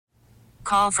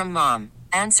Call from mom.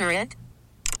 Answer it.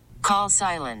 Call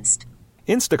silenced.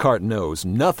 Instacart knows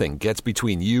nothing gets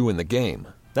between you and the game.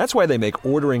 That's why they make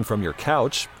ordering from your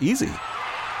couch easy.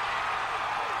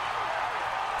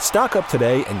 Stock up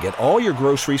today and get all your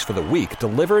groceries for the week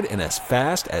delivered in as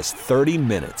fast as 30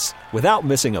 minutes without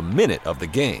missing a minute of the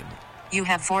game. You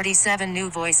have 47 new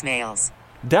voicemails.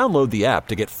 Download the app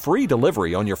to get free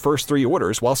delivery on your first 3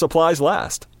 orders while supplies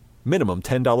last. Minimum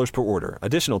 $10 per order.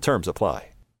 Additional terms apply.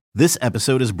 This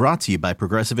episode is brought to you by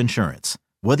Progressive Insurance.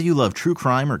 Whether you love true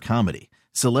crime or comedy,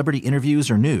 celebrity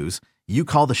interviews or news, you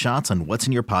call the shots on what's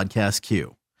in your podcast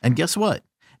queue. And guess what?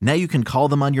 Now you can call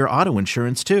them on your auto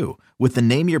insurance too with the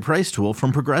Name Your Price tool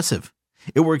from Progressive.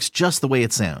 It works just the way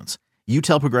it sounds. You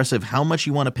tell Progressive how much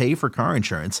you want to pay for car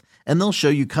insurance, and they'll show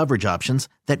you coverage options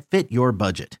that fit your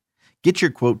budget. Get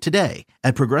your quote today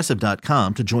at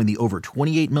Progressive.com to join the over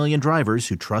 28 million drivers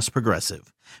who trust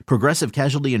Progressive. Progressive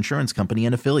Casualty Insurance Company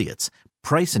and Affiliates.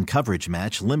 Price and coverage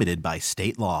match limited by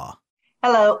state law.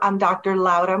 Hello, I'm Dr.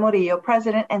 Laura Murillo,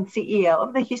 President and CEO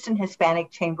of the Houston Hispanic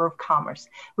Chamber of Commerce.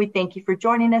 We thank you for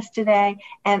joining us today.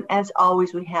 And as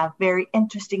always, we have very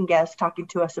interesting guests talking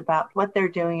to us about what they're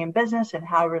doing in business and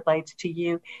how it relates to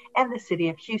you and the city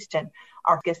of Houston.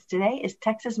 Our guest today is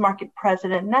Texas Market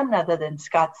President, none other than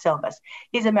Scott Silvas.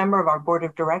 He's a member of our board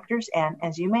of directors, and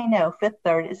as you may know, Fifth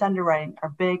Third is underwriting our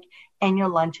big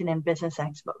annual luncheon and business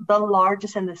expo, the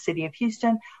largest in the city of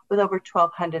Houston, with over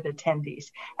 1,200 attendees.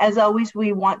 As always,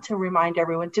 we want to remind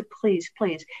everyone to please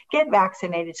get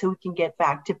vaccinated so we can get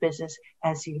back to business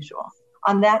as usual.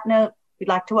 On that note, we'd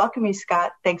like to welcome you,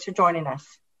 Scott. Thanks for joining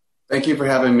us. Thank you for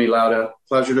having me, Laura.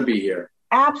 Pleasure to be here.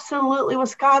 Absolutely. Well,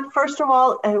 Scott, first of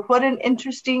all, what an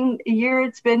interesting year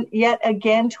it's been yet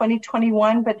again,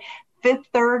 2021, but Fifth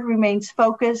Third remains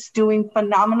focused, doing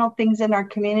phenomenal things in our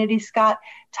community. Scott,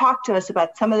 talk to us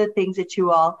about some of the things that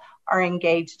you all are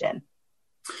engaged in.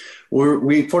 We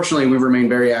remain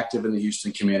very active in the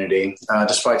Houston community.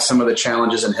 Despite some of the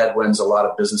challenges and headwinds a lot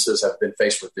of businesses have been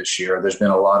faced with this year, there's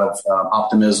been a lot of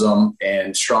optimism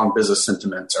and strong business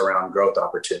sentiments around growth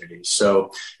opportunities.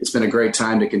 So it's been a great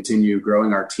time to continue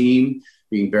growing our team,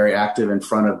 being very active in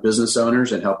front of business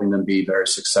owners and helping them be very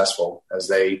successful as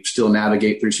they still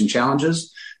navigate through some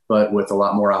challenges, but with a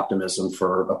lot more optimism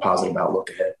for a positive outlook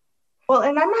ahead. Well,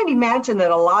 and I might imagine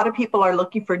that a lot of people are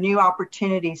looking for new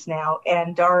opportunities now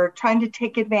and are trying to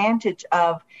take advantage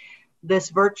of this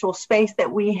virtual space that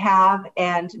we have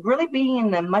and really being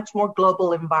in a much more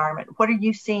global environment. What are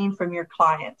you seeing from your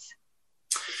clients?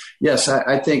 Yes,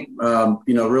 I think,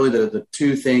 really the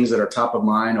two things that are top of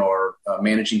mind are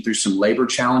managing through some labor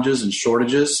challenges and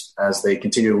shortages as they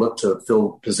continue to look to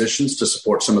fill positions to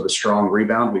support some of the strong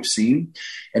rebound we've seen.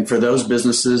 And for those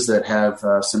businesses that have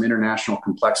some international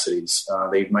complexities,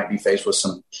 they might be faced with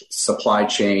some supply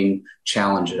chain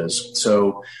challenges.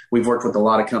 So we've worked with a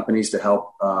lot of companies to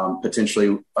help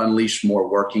potentially unleash more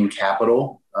working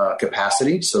capital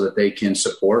capacity so that they can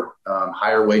support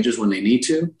higher wages when they need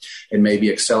to, and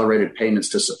maybe accelerated payments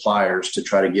to suppliers to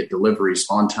try to get deliveries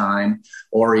on time,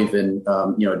 or even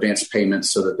advanced payments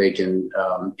so that they can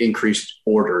increase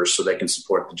orders so they can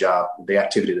support the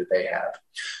activity that they have.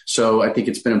 So I think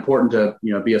it's been important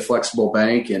to be a flexible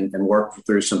bank and work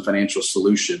through some financial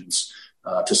solutions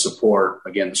to support,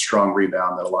 again, the strong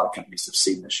rebound that a lot of companies have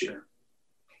seen this year.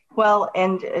 Well,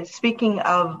 and speaking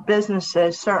of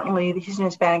businesses, certainly the Houston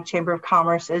Hispanic Chamber of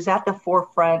Commerce is at the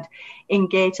forefront,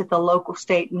 engaged at the local,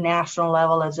 state, and national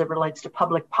level as it relates to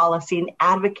public policy and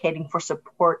advocating for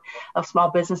support of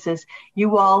small businesses.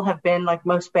 You all have been, like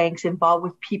most banks, involved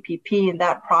with PPP in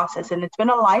that process, and it's been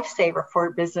a lifesaver for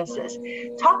businesses.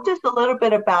 Talk to us a little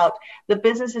bit about the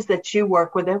businesses that you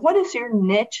work with, and what is your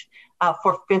niche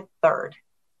for Fifth Third?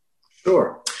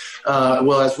 Sure.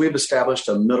 Well, as we've established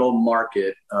a middle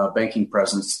market banking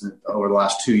presence over the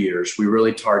last 2 years, we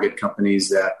really target companies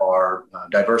that are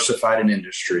diversified in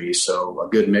industry. So a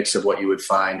good mix of what you would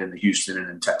find in the Houston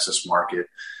and in Texas market,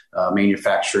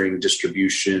 manufacturing,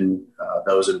 distribution,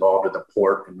 those involved with the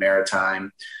port and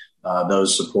maritime,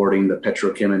 those supporting the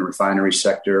petrochem and refinery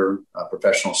sector,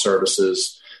 professional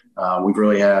services. We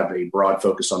really have a broad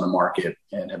focus on the market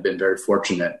and have been very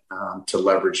fortunate to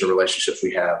leverage the relationships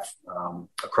we have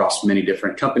across many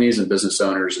different companies and business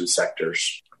owners and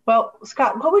sectors. Well,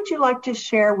 Scott, what would you like to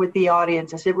share with the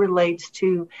audience as it relates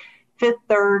to Fifth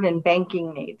Third and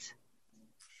banking needs?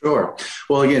 Sure.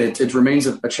 Well, again, it remains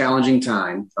a challenging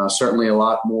time. Certainly a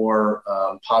lot more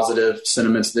positive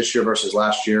sentiments this year versus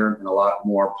last year, and a lot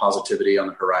more positivity on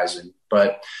the horizon.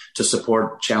 But to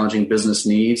support challenging business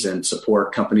needs and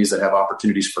support companies that have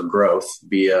opportunities for growth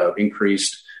via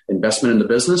increased investment in the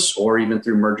business or even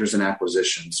through mergers and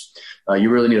acquisitions. You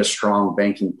really need a strong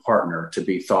banking partner to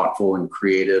be thoughtful and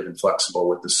creative and flexible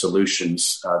with the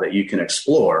solutions that you can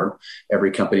explore.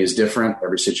 Every company is different.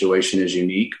 Every situation is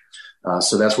unique.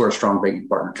 So that's where a strong banking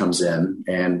partner comes in.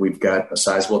 And we've got a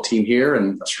sizable team here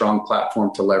and a strong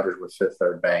platform to leverage with Fifth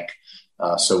Third Bank.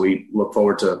 So we look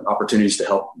forward to opportunities to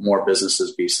help more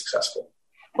businesses be successful.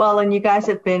 Well, and you guys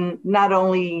have been not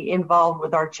only involved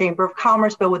with our Chamber of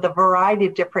Commerce, but with a variety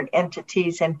of different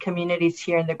entities and communities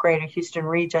here in the greater Houston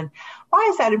region. Why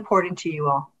is that important to you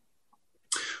all?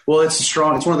 Well, it's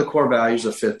one of the core values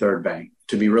of Fifth Third Bank,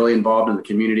 to be really involved in the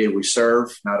community we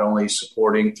serve, not only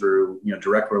supporting through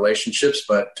direct relationships,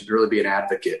 but to really be an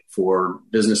advocate for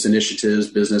business initiatives,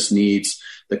 business needs,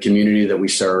 the community that we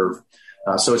serve.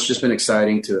 So it's just been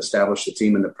exciting to establish the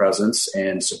team and the presence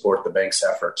and support the bank's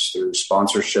efforts through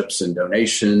sponsorships and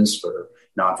donations for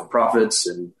non-for-profits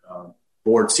and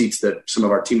board seats that some of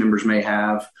our team members may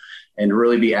have, and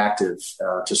really be active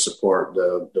to support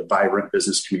the vibrant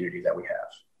business community that we have.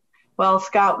 Well,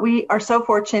 Scott, we are so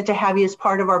fortunate to have you as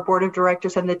part of our board of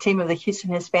directors and the team of the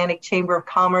Houston Hispanic Chamber of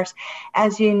Commerce.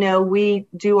 As you know, we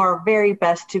do our very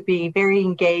best to be very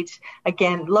engaged,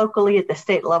 again, locally at the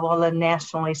state level and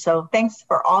nationally. So thanks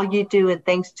for all you do, and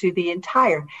thanks to the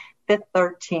entire Fifth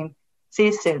Third team. See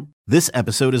you soon. This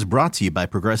episode is brought to you by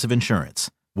Progressive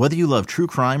Insurance. Whether you love true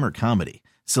crime or comedy,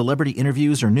 celebrity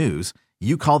interviews or news,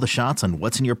 you call the shots on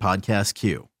what's in your podcast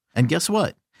queue. And guess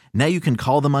what? Now you can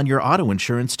call them on your auto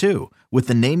insurance too with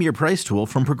the Name Your Price tool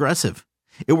from Progressive.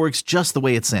 It works just the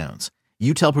way it sounds.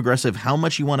 You tell Progressive how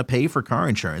much you want to pay for car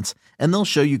insurance, and they'll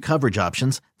show you coverage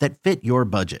options that fit your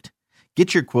budget.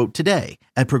 Get your quote today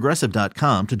at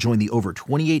Progressive.com to join the over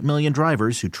 28 million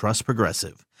drivers who trust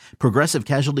Progressive. Progressive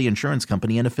Casualty Insurance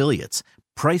Company and Affiliates.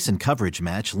 Price and coverage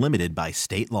match limited by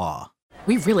state law.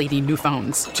 We really need new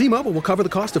phones. T-Mobile will cover the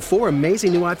cost of 4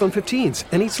 amazing new iPhone 15s,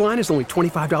 and each line is only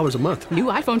 $25 a month. New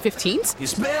iPhone 15s?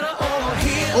 It's better over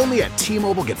here. Only at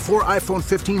T-Mobile, get 4 iPhone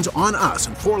 15s on us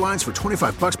and 4 lines for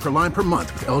 $25 per line per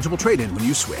month with eligible trade-in when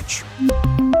you switch.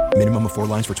 Minimum of 4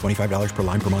 lines for $25 per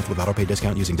line per month with autopay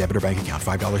discount using debit or bank account.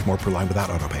 $5 more per line without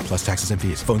autopay, plus taxes and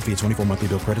fees. Phone fee at 24 monthly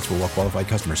bill credits for well-qualified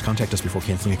customers. Contact us before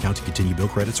canceling account to continue bill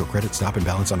credits or credit stop and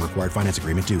balance on required finance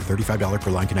agreement due. $35 per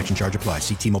line connection charge applies.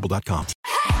 See T-Mobile.com.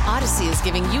 Odyssey is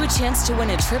giving you a chance to win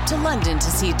a trip to London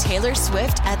to see Taylor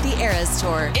Swift at the Eras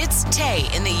Tour. It's Tay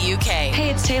in the UK. Hey,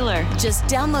 it's Taylor. Just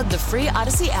download the free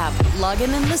Odyssey app, log in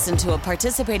and listen to a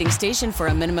participating station for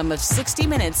a minimum of 60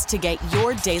 minutes to get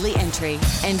your daily entry.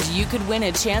 And you could win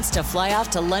a chance to fly off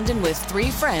to London with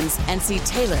 3 friends and see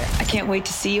Taylor. I can't wait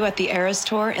to see you at the Eras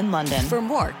Tour in London. For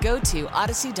more, go to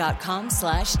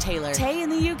odyssey.com/Taylor. Tay in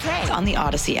the UK. It's on the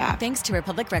Odyssey app. Thanks to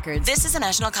Republic Records. This is a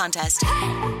national contest.